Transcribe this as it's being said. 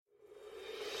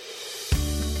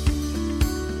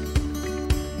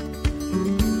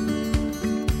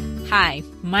Hi,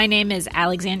 my name is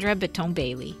Alexandra Baton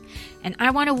Bailey, and I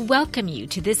want to welcome you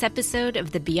to this episode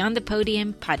of the Beyond the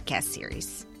Podium podcast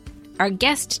series. Our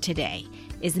guest today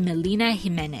is Melina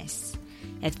Jimenez,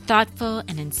 a thoughtful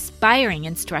and inspiring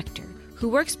instructor who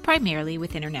works primarily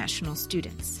with international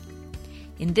students.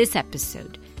 In this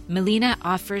episode, Melina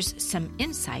offers some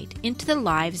insight into the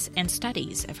lives and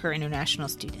studies of her international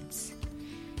students.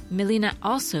 Melina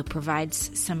also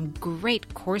provides some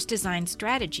great course design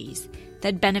strategies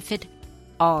that benefit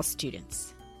all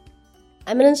students.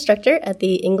 I'm an instructor at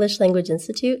the English Language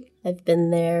Institute. I've been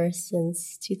there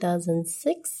since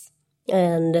 2006,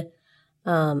 and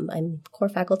I'm core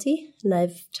faculty, and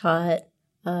I've taught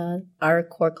our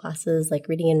core classes like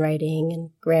reading and writing and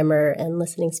grammar and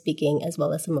listening speaking, as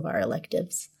well as some of our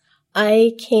electives.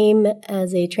 I came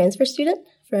as a transfer student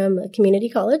from a community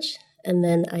college, and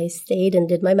then I stayed and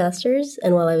did my master's.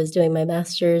 And while I was doing my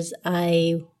master's,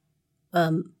 I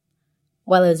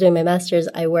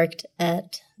worked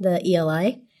at the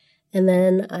ELI, and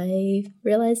then I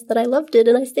realized that I loved it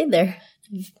and I stayed there.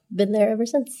 I've been there ever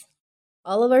since.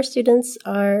 All of our students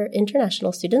are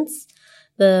international students.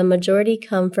 The majority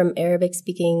come from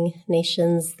Arabic-speaking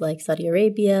nations like Saudi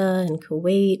Arabia and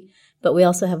Kuwait, but we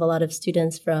also have a lot of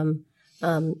students from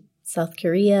South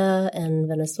Korea and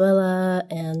Venezuela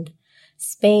and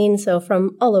Spain, so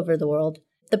from all over the world.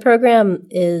 The program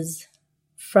is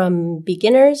from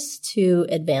beginners to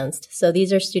advanced. So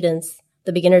these are students,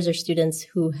 the beginners are students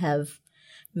who have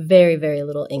very, very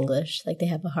little English, like they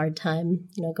have a hard time,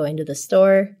 going to the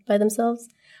store by themselves,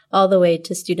 all the way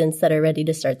to students that are ready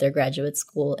to start their graduate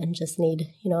school and just need,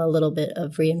 a little bit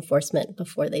of reinforcement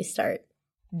before they start.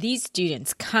 These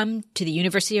students come to the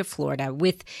University of Florida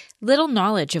with little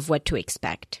knowledge of what to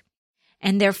expect.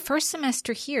 And their first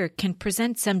semester here can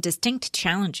present some distinct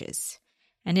challenges,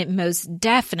 and it most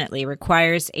definitely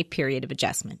requires a period of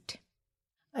adjustment.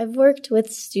 I've worked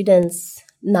with students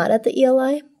not at the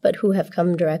ELI, but who have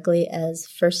come directly as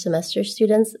first semester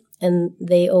students, and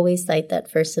they always cite that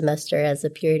first semester as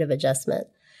a period of adjustment.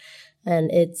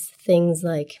 And it's things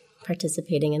like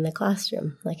participating in the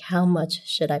classroom, like how much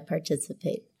should I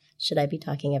participate? Should I be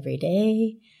talking every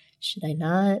day? Should I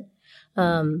not?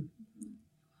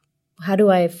 How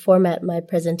do I format my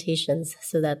presentations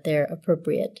so that they're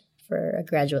appropriate for a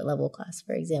graduate level class,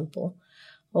 for example?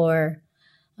 Or,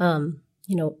 I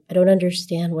don't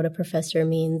understand what a professor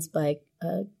means by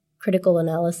critical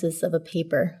analysis of a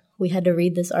paper. We had to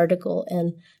read this article,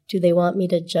 and do they want me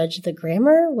to judge the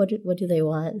grammar? What do they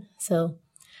want? So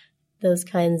those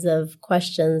kinds of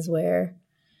questions where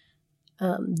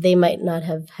they might not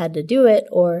have had to do it,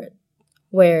 or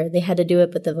where they had to do it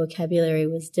but the vocabulary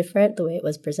was different, the way it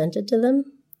was presented to them,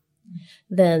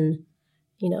 then,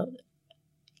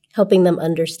 helping them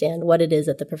understand what it is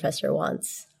that the professor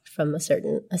wants from a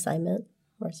certain assignment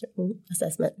or a certain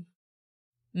assessment.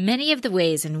 Many of the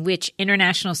ways in which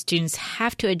international students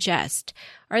have to adjust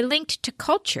are linked to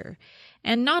culture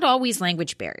and not always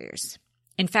language barriers.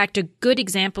 In fact, a good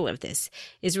example of this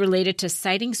is related to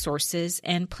citing sources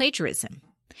and plagiarism,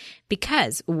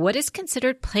 because what is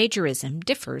considered plagiarism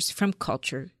differs from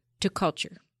culture to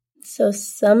culture. So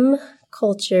some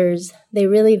cultures, they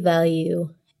really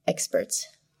value experts,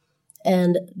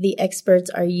 and the experts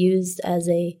are used as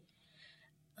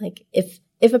if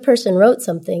a person wrote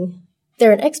something,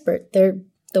 they're an expert.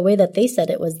 The way that they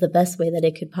said it was the best way that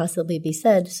it could possibly be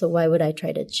said, so why would I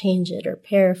try to change it or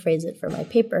paraphrase it for my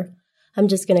paper? I'm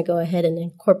just going to go ahead and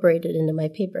incorporate it into my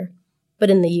paper. But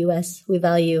in the U.S., we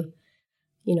value,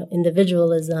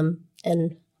 individualism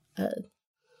and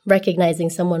recognizing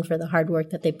someone for the hard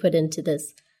work that they put into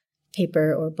this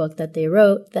paper or book that they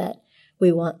wrote, that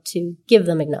we want to give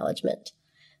them acknowledgement.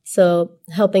 So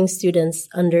helping students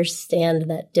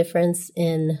understand that difference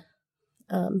in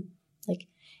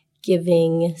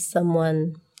giving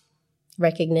someone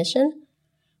recognition,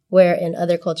 where in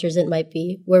other cultures it might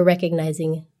be we're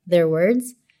recognizing their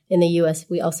words. In the U.S.,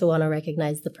 we also want to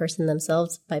recognize the person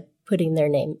themselves by putting their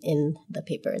name in the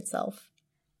paper itself.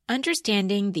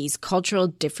 Understanding these cultural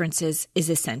differences is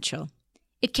essential.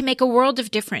 It can make a world of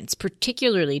difference,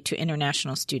 particularly to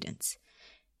international students.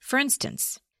 For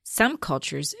instance, some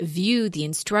cultures view the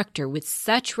instructor with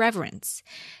such reverence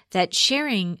that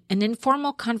sharing an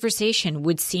informal conversation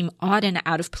would seem odd and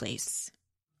out of place.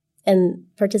 And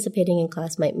participating in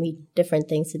class might mean different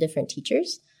things to different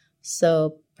teachers.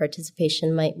 So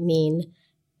participation might mean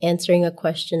answering a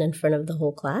question in front of the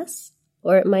whole class,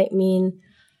 or it might mean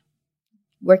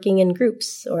working in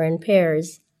groups or in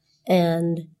pairs.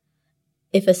 And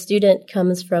if a student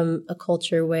comes from a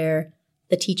culture where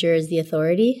the teacher is the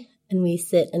authority and we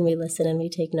sit and we listen and we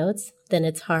take notes, then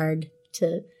it's hard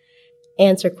to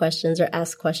answer questions or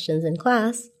ask questions in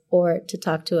class, or to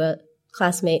talk to a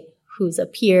classmate who's a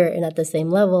peer and at the same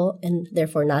level and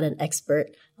therefore not an expert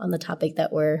on the topic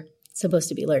that we're supposed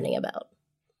to be learning about.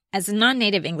 As a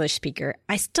non-native English speaker,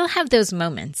 I still have those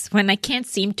moments when I can't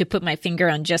seem to put my finger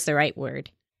on just the right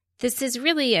word. This is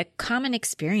really a common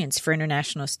experience for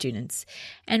international students,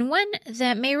 and one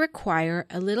that may require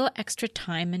a little extra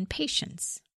time and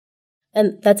patience.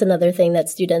 And that's another thing that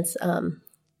students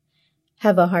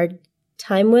have a hard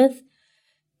time with,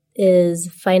 is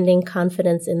finding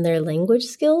confidence in their language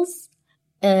skills.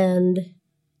 And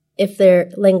if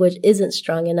their language isn't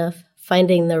strong enough,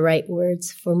 finding the right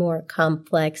words for more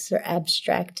complex or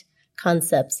abstract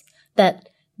concepts that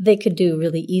they could do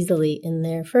really easily in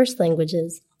their first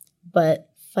languages, but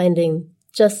finding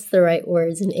just the right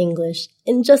words in English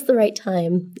in just the right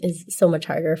time is so much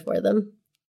harder for them.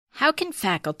 How can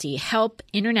faculty help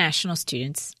international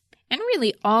students, and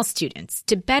really all students,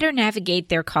 to better navigate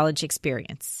their college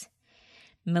experience?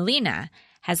 Melina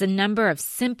has a number of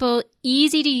simple,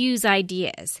 easy-to-use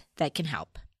ideas that can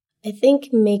help. I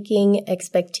think making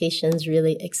expectations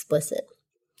really explicit.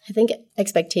 I think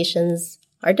expectations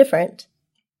are different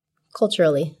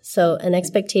culturally. So an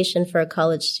expectation for a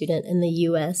college student in the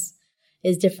U.S.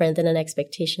 is different than an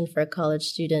expectation for a college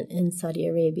student in Saudi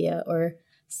Arabia or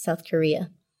South Korea.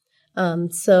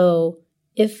 So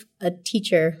if a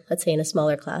teacher, let's say in a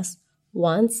smaller class,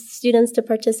 wants students to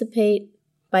participate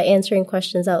by answering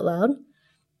questions out loud,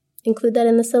 include that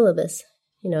in the syllabus.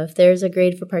 You know, if there's a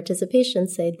grade for participation,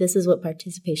 say, this is what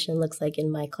participation looks like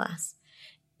in my class.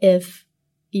 If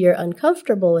you're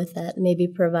uncomfortable with that, maybe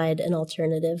provide an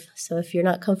alternative. So if you're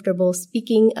not comfortable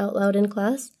speaking out loud in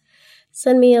class,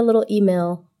 send me a little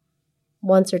email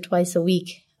once or twice a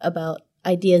week about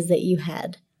ideas that you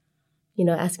had. You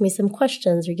know, ask me some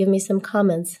questions or give me some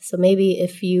comments. So maybe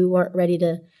if you weren't ready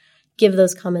to give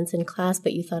those comments in class,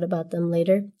 but you thought about them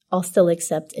later, I'll still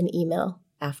accept an email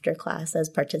after class as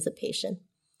participation.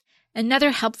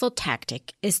 Another helpful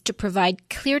tactic is to provide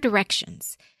clear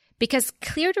directions, because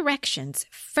clear directions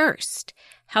first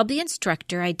help the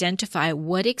instructor identify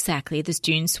what exactly the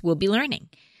students will be learning,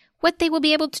 what they will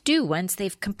be able to do once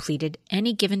they've completed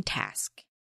any given task.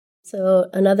 So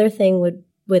another thing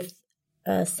with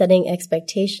setting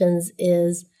expectations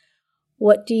is,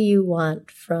 what do you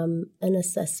want from an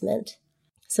assessment?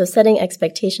 So setting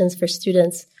expectations for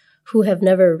students who have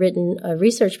never written a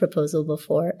research proposal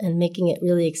before and making it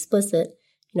really explicit.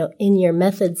 You know, in your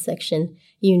methods section,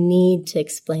 you need to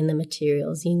explain the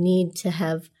materials. You need to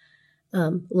have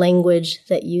language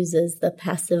that uses the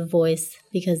passive voice,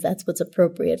 because that's what's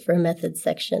appropriate for a methods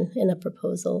section in a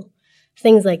proposal.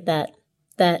 Things like that,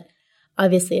 that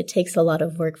obviously it takes a lot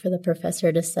of work for the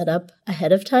professor to set up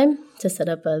ahead of time, to set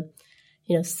up a,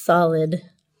 solid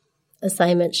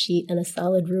assignment sheet and a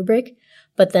solid rubric,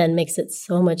 but then makes it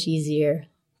so much easier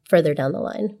further down the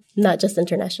line. Not just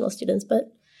international students, but,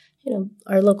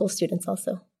 our local students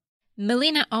also.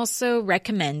 Melina also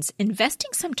recommends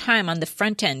investing some time on the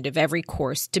front end of every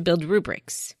course to build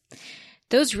rubrics.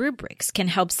 Those rubrics can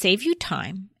help save you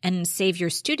time and save your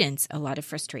students a lot of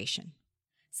frustration.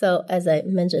 So as I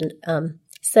mentioned,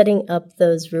 setting up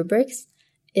those rubrics,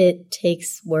 it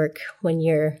takes work when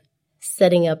you're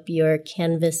setting up your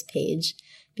Canvas page,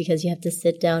 because you have to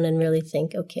sit down and really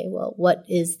think, okay, well, what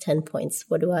is 10 points?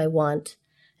 What do I want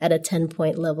at a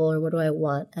 10-point level, or what do I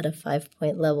want at a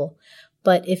 5-point level?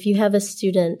 But if you have a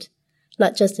student,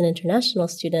 not just an international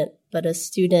student, but a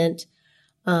student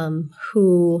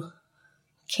who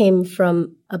came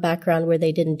from a background where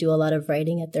they didn't do a lot of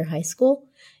writing at their high school,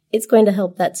 it's going to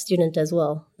help that student as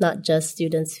well, not just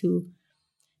students who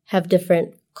have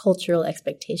different cultural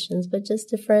expectations, but just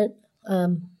different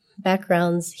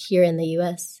backgrounds here in the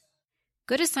U.S.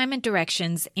 Good assignment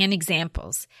directions and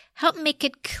examples help make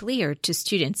it clear to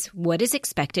students what is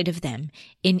expected of them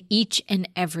in each and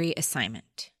every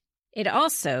assignment. It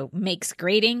also makes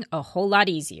grading a whole lot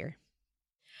easier.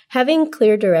 Having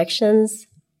clear directions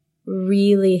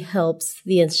really helps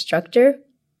the instructor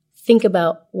think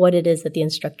about what it is that the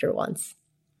instructor wants,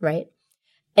 right?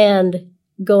 And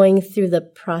going through the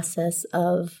process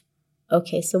of,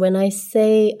 okay, so when I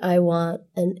say I want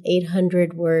an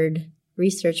 800-word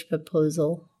research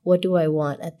proposal, what do I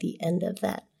want at the end of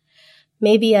that?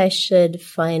 Maybe I should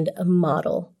find a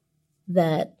model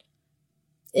that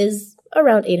is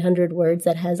around 800 words,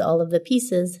 that has all of the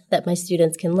pieces that my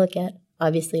students can look at.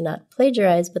 Obviously not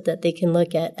plagiarize, but that they can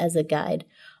look at as a guide.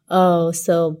 Oh,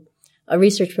 so a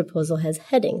research proposal has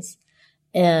headings,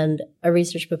 and a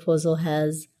research proposal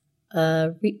has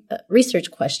research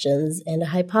questions and a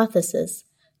hypothesis,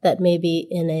 that maybe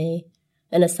in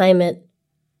an assignment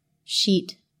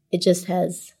sheet, it just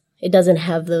has, it doesn't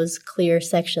have those clear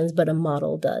sections, but a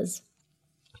model does.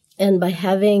 And by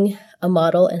having a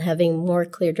model and having more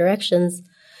clear directions,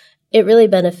 it really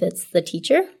benefits the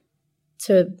teacher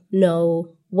to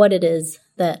know what it is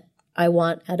that I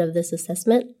want out of this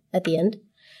assessment at the end.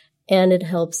 And it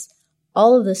helps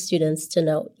all of the students to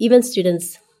know, even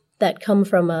students that come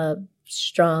from a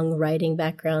strong writing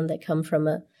background, that come from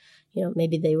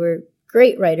maybe they were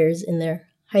great writers in their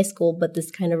high school, but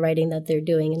this kind of writing that they're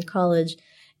doing in college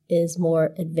is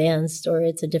more advanced, or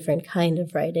it's a different kind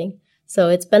of writing. So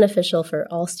it's beneficial for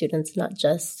all students, not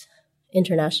just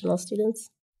international students.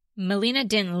 Melina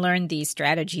didn't learn these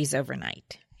strategies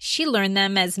overnight. She learned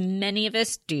them, as many of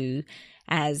us do,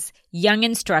 as young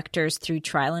instructors through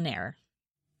trial and error.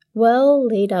 Well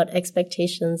laid out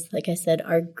expectations, like I said,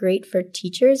 are great for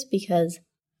teachers because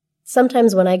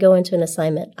sometimes when I go into an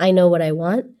assignment, I know what I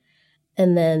want,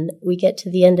 and then we get to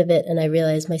the end of it and I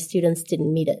realize my students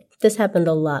didn't meet it. This happened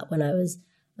a lot when I was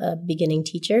a beginning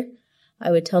teacher.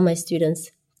 I would tell my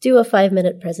students, do a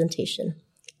 5-minute presentation.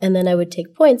 And then I would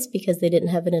take points because they didn't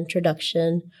have an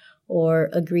introduction or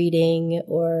a greeting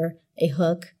or a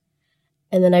hook.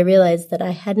 And then I realized that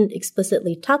I hadn't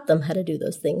explicitly taught them how to do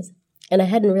those things. And I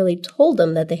hadn't really told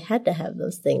them that they had to have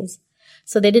those things.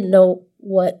 So they didn't know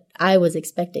what I was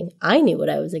expecting. I knew what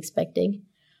I was expecting,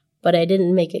 but I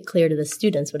didn't make it clear to the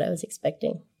students what I was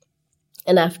expecting.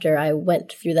 And after I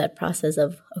went through that process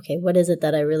of, okay, what is it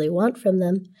that I really want from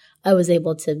them? I was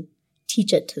able to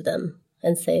teach it to them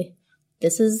and say,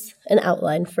 this is an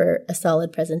outline for a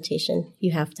solid presentation.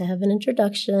 You have to have an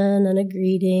introduction and a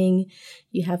greeting.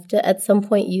 You have to, at some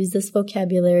point, use this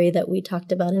vocabulary that we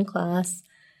talked about in class.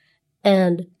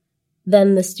 And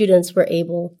then the students were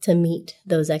able to meet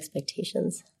those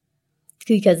expectations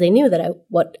because they knew that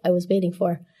what I was waiting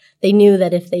for. They knew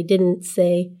that if they didn't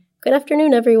say, good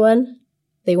afternoon, everyone,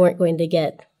 they weren't going to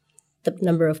get the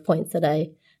number of points that I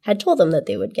had told them that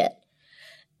they would get.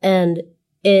 And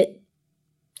it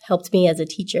helped me as a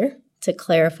teacher to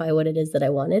clarify what it is that I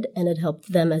wanted, and it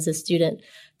helped them as a student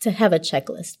to have a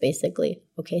checklist, basically.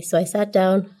 Okay, so I sat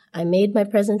down, I made my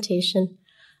presentation,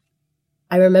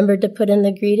 I remembered to put in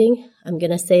the greeting. I'm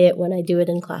going to say it when I do it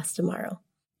in class tomorrow.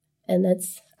 And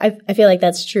I feel like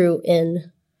that's true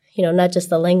in, not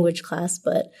just a language class,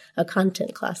 but a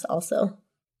content class also.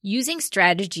 Using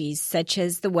strategies such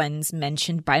as the ones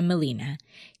mentioned by Melina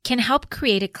can help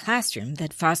create a classroom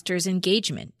that fosters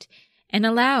engagement and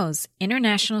allows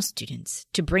international students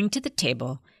to bring to the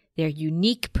table their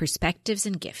unique perspectives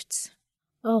and gifts.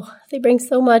 Oh, they bring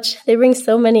so much. They bring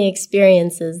so many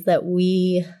experiences that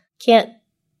we can't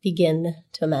begin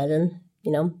to imagine.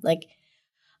 Like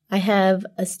I have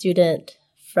a student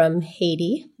from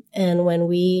Haiti, and when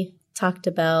we talked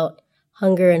about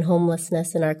hunger and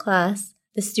homelessness in our class,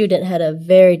 the student had a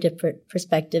very different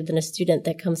perspective than a student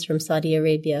that comes from Saudi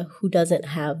Arabia who doesn't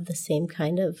have the same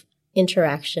kind of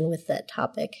interaction with that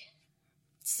topic.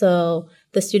 So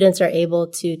the students are able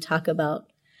to talk about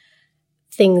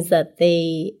things that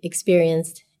they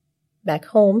experienced back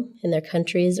home in their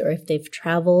countries or if they've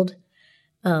traveled.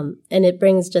 And it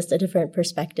brings just a different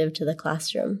perspective to the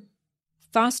classroom.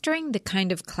 Fostering the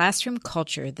kind of classroom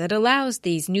culture that allows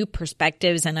these new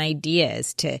perspectives and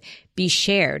ideas to be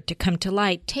shared, to come to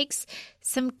light, takes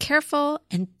some careful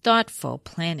and thoughtful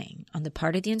planning on the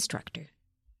part of the instructor.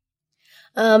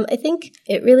 I think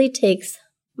it really takes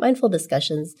mindful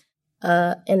discussions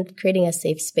and creating a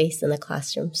safe space in the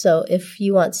classroom. So if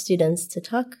you want students to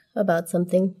talk about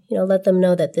something, let them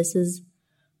know that this is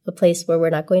a place where we're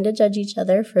not going to judge each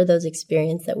other for those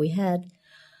experiences that we had,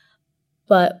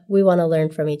 but we want to learn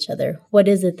from each other. What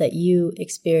is it that you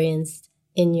experienced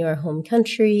in your home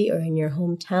country or in your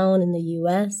hometown in the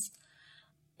U.S.?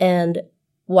 And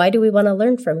why do we want to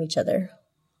learn from each other?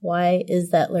 Why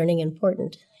is that learning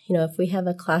important? If we have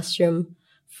a classroom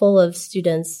full of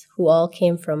students who all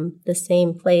came from the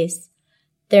same place,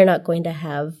 they're going to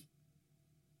have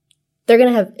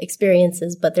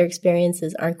experiences, but their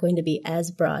experiences aren't going to be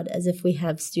as broad as if we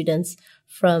have students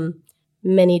from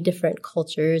many different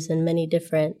cultures and many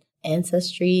different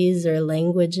ancestries or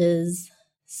languages.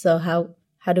 So how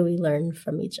do we learn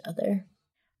from each other?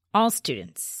 All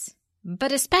students,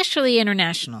 but especially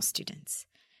international students,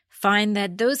 find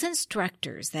that those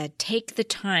instructors that take the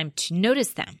time to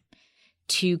notice them,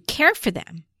 to care for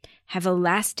them, have a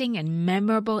lasting and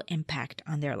memorable impact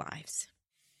on their lives.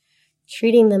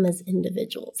 Treating them as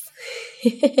individuals.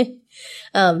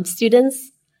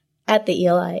 Students at the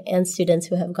ELI and students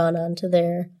who have gone on to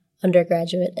their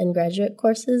undergraduate and graduate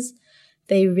courses,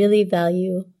 they really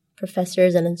value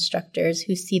professors and instructors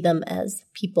who see them as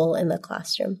people in the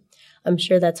classroom. I'm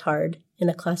sure that's hard in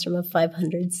a classroom of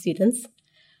 500 students,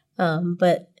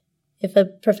 but if a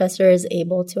professor is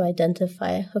able to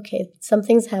identify, okay,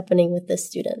 something's happening with this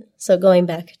student. So going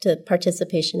back to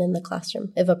participation in the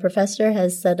classroom, if a professor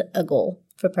has set a goal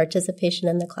for participation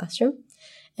in the classroom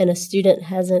and a student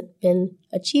hasn't been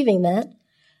achieving that,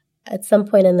 at some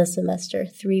point in the semester,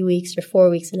 3 weeks or 4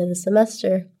 weeks into the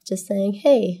semester, just saying,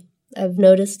 hey, I've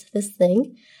noticed this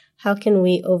thing. How can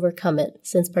we overcome it?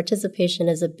 Since participation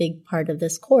is a big part of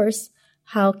this course,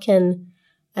 how can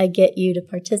I get you to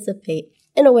participate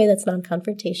in a way that's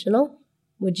non-confrontational?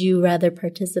 Would you rather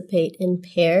participate in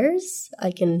pairs?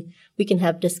 We can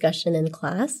have discussion in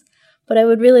class, but I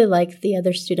would really like the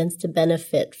other students to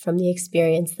benefit from the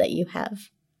experience that you have.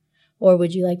 Or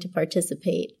would you like to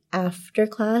participate after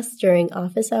class during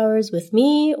office hours with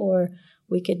me? Or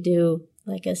we could do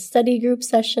like a study group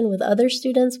session with other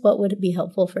students. What would be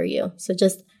helpful for you? So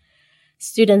just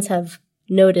students have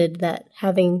noted that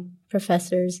having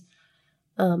professors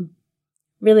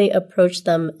really approach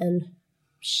them and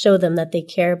show them that they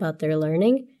care about their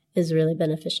learning is really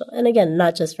beneficial. And again,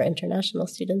 not just for international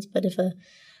students, but if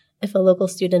a local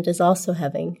student is also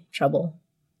having trouble,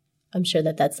 I'm sure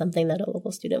that that's something that a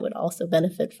local student would also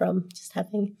benefit from, just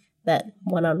having that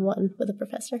one-on-one with a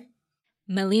professor.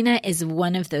 Melina is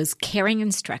one of those caring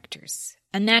instructors,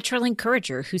 a natural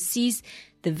encourager who sees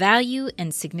the value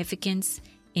and significance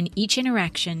in each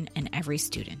interaction and every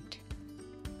student.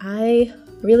 I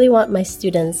really want my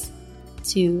students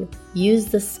to use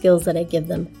the skills that I give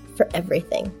them for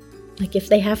everything. Like if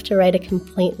they have to write a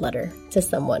complaint letter to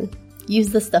someone, use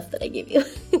the stuff that I gave you.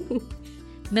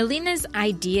 Melina's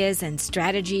ideas and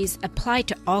strategies apply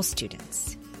to all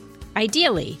students.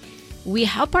 Ideally, we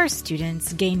help our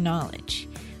students gain knowledge,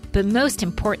 but most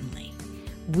importantly,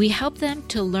 we help them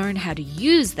to learn how to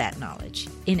use that knowledge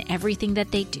in everything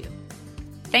that they do.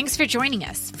 Thanks for joining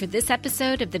us for this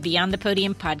episode of the Beyond the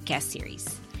Podium podcast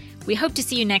series. We hope to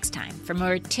see you next time for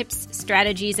more tips,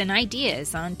 strategies, and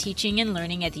ideas on teaching and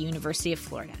learning at the University of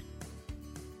Florida.